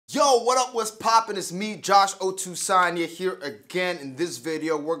Yo, what up, what's poppin'? It's me, Josh Otusanya, here again. In this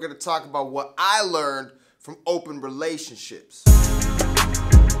video, we're gonna talk about what I learned from open relationships.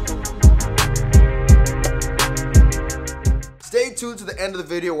 Stay tuned to the end of the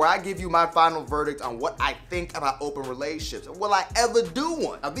video where I give you my final verdict on what I think about open relationships and will I ever do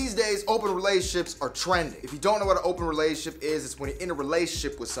one. Now these days, open relationships are trending. If you don't know what an open relationship is, it's when you're in a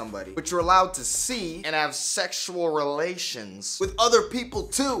relationship with somebody, but you're allowed to see and have sexual relations with other people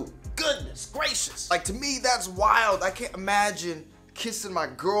too. Goodness gracious. Like, to me, that's wild. I can't imagine kissing my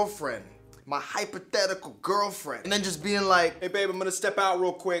girlfriend, my hypothetical girlfriend, and then just being like, hey babe, I'm gonna step out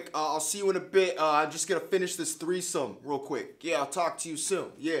real quick. I'll see you in a bit. I'm just gonna finish this threesome real quick. Yeah, I'll talk to you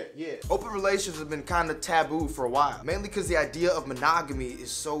soon. Yeah. Open relationships have been kind of taboo for a while, mainly because the idea of monogamy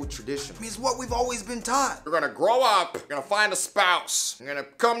is so traditional. I mean, it's what we've always been taught. You're gonna grow up, you're gonna find a spouse, you're gonna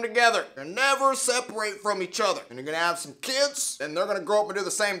come together, you're never separate from each other, and you're gonna have some kids, and they're gonna grow up and do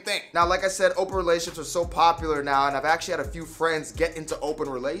the same thing. Now, like I said, open relationships are so popular now, and I've actually had a few friends get into open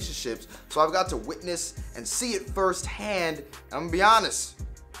relationships, so I've got to witness and see it firsthand. And I'm gonna be honest,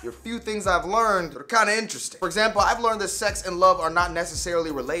 there are a few things I've learned that are kind of interesting. For example, I've learned that sex and love are not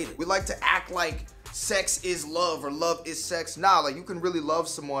necessarily related. We like to act like sex is love or love is sex. Nah, like you can really love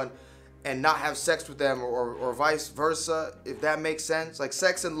someone and not have sex with them or vice versa, if that makes sense. Like,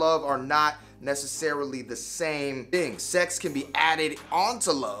 sex and love are not necessarily the same thing. Sex can be added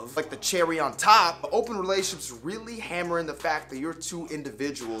onto love, like the cherry on top. Open relationships really hammer in the fact that you're two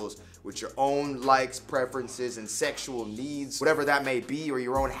individuals with your own likes, preferences, and sexual needs, whatever that may be, or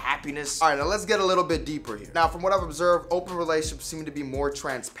your own happiness. All right, now let's get a little bit deeper here. Now, from what I've observed, open relationships seem to be more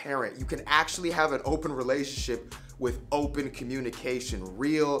transparent. You can actually have an open relationship with open communication,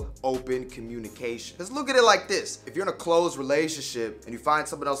 real open communication. Because look at it like this. If you're in a closed relationship and you find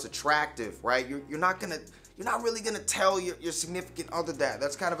someone else attractive, right? You're not really gonna tell your significant other that.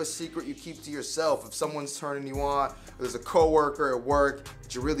 That's kind of a secret you keep to yourself. If someone's turning you on, or there's a coworker at work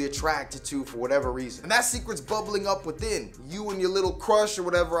that you're really attracted to for whatever reason, and that secret's bubbling up within you and your little crush or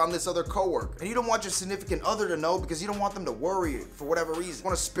whatever on this other coworker, and you don't want your significant other to know because you don't want them to worry for whatever reason. You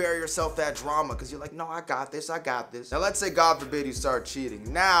want to spare yourself that drama because you're like, no, I got this. Now let's say, God forbid, you start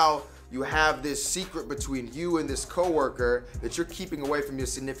cheating. Now you have this secret between you and this coworker that you're keeping away from your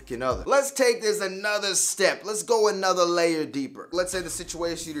significant other. Let's take this another step. Let's go another layer deeper. Let's say the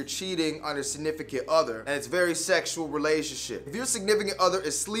situation, you're cheating on your significant other and it's a very sexual relationship. If your significant other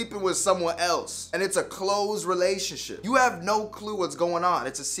is sleeping with someone else and it's a closed relationship, you have no clue what's going on.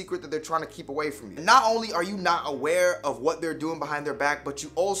 It's a secret that they're trying to keep away from you. And not only are you not aware of what they're doing behind their back, but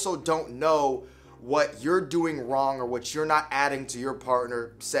you also don't know what you're doing wrong or what you're not adding to your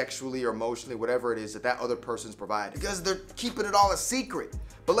partner sexually or emotionally, whatever it is that other person's providing, because they're keeping it all a secret.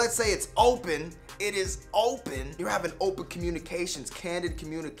 But let's say it's open, it is open. You're having open communications, candid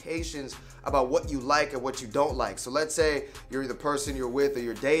communications about what you like and what you don't like. So let's say the person you're with or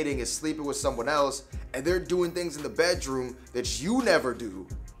you're dating is sleeping with someone else and they're doing things in the bedroom that you never do,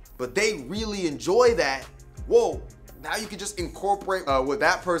 but they really enjoy that. Whoa. Now you can just incorporate what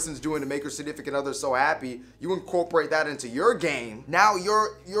that person's doing to make your significant other so happy. You incorporate that into your game. Now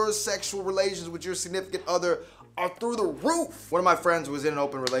your sexual relations with your significant other are through the roof. One of my friends was in an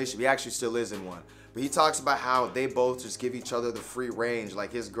open relationship. He actually still is in one. But he talks about how they both just give each other the free range.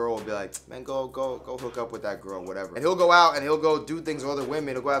 Like, his girl will be like, man, go hook up with that girl, whatever. And he'll go out and he'll go do things with other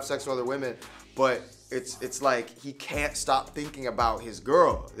women. He'll go have sex with other women. But it's like he can't stop thinking about his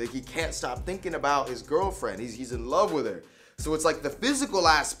girl. Like, he can't stop thinking about his girlfriend. He's in love with her. So it's like the physical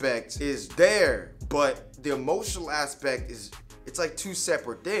aspect is there, but the emotional aspect it's like two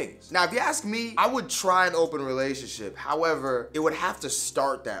separate things. Now, if you ask me, I would try an open relationship. However, it would have to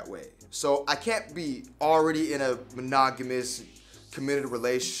start that way. So I can't be already in a monogamous, committed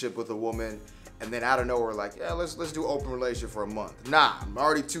relationship with a woman and then out of nowhere like, yeah, let's do open relationship for a month. Nah, I'm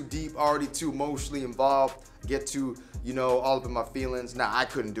already too deep, already too emotionally involved, get too, all up in my feelings. Nah, I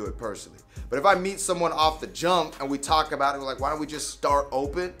couldn't do it personally. But if I meet someone off the jump and we talk about it, we're like, why don't we just start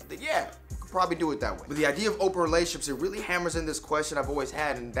open? Then yeah, we could probably do it that way. But the idea of open relationships, it really hammers in this question I've always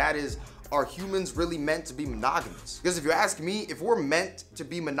had, and that is, are humans really meant to be monogamous? Because if you ask me, if we're meant to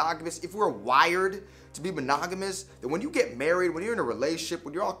be monogamous, if we're wired to be monogamous, then when you get married, when you're in a relationship,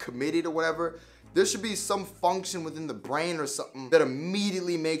 when you're all committed or whatever, there should be some function within the brain or something that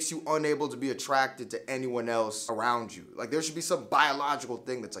immediately makes you unable to be attracted to anyone else around you. Like, there should be some biological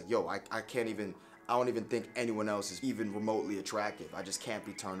thing that's like, yo, I don't even think anyone else is even remotely attractive. I just can't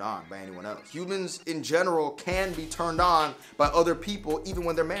be turned on by anyone else. Humans in general can be turned on by other people even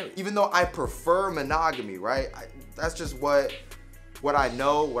when they're married. Even though I prefer monogamy, right? That's just what I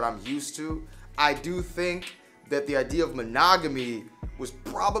know, what I'm used to. I do think that the idea of monogamy was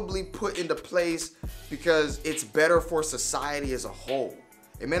probably put into place because it's better for society as a whole.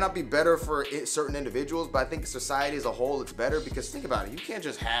 It may not be better for certain individuals, but I think society as a whole, it's better because think about it. You can't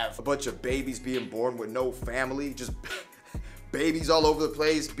just have a bunch of babies being born with no family, just babies all over the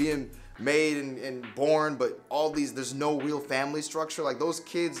place being made and born, but there's no real family structure. Like those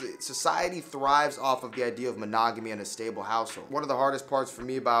kids, society thrives off of the idea of monogamy and a stable household. One of the hardest parts for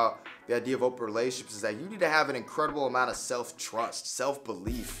me about the idea of open relationships is that you need to have an incredible amount of self-trust,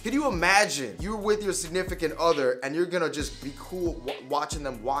 self-belief. Can you imagine you're with your significant other and you're gonna just be cool watching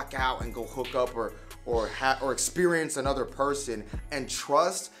them walk out and go hook up or experience another person and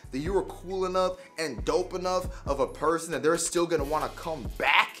trust that you were cool enough and dope enough of a person that they're still gonna wanna come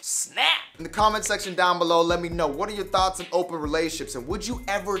back? Snap! In the comment section down below, let me know, what are your thoughts on open relationships, and would you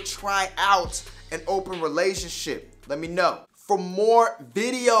ever try out an open relationship? Let me know. For more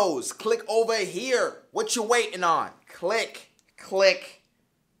videos, click over here. What you waiting on? Click, click,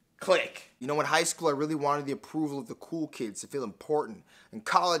 click. You know, in high school, I really wanted the approval of the cool kids to feel important. In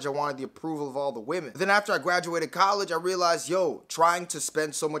college, I wanted the approval of all the women. But then after I graduated college, I realized, trying to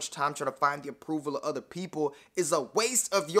spend so much time trying to find the approval of other people is a waste of your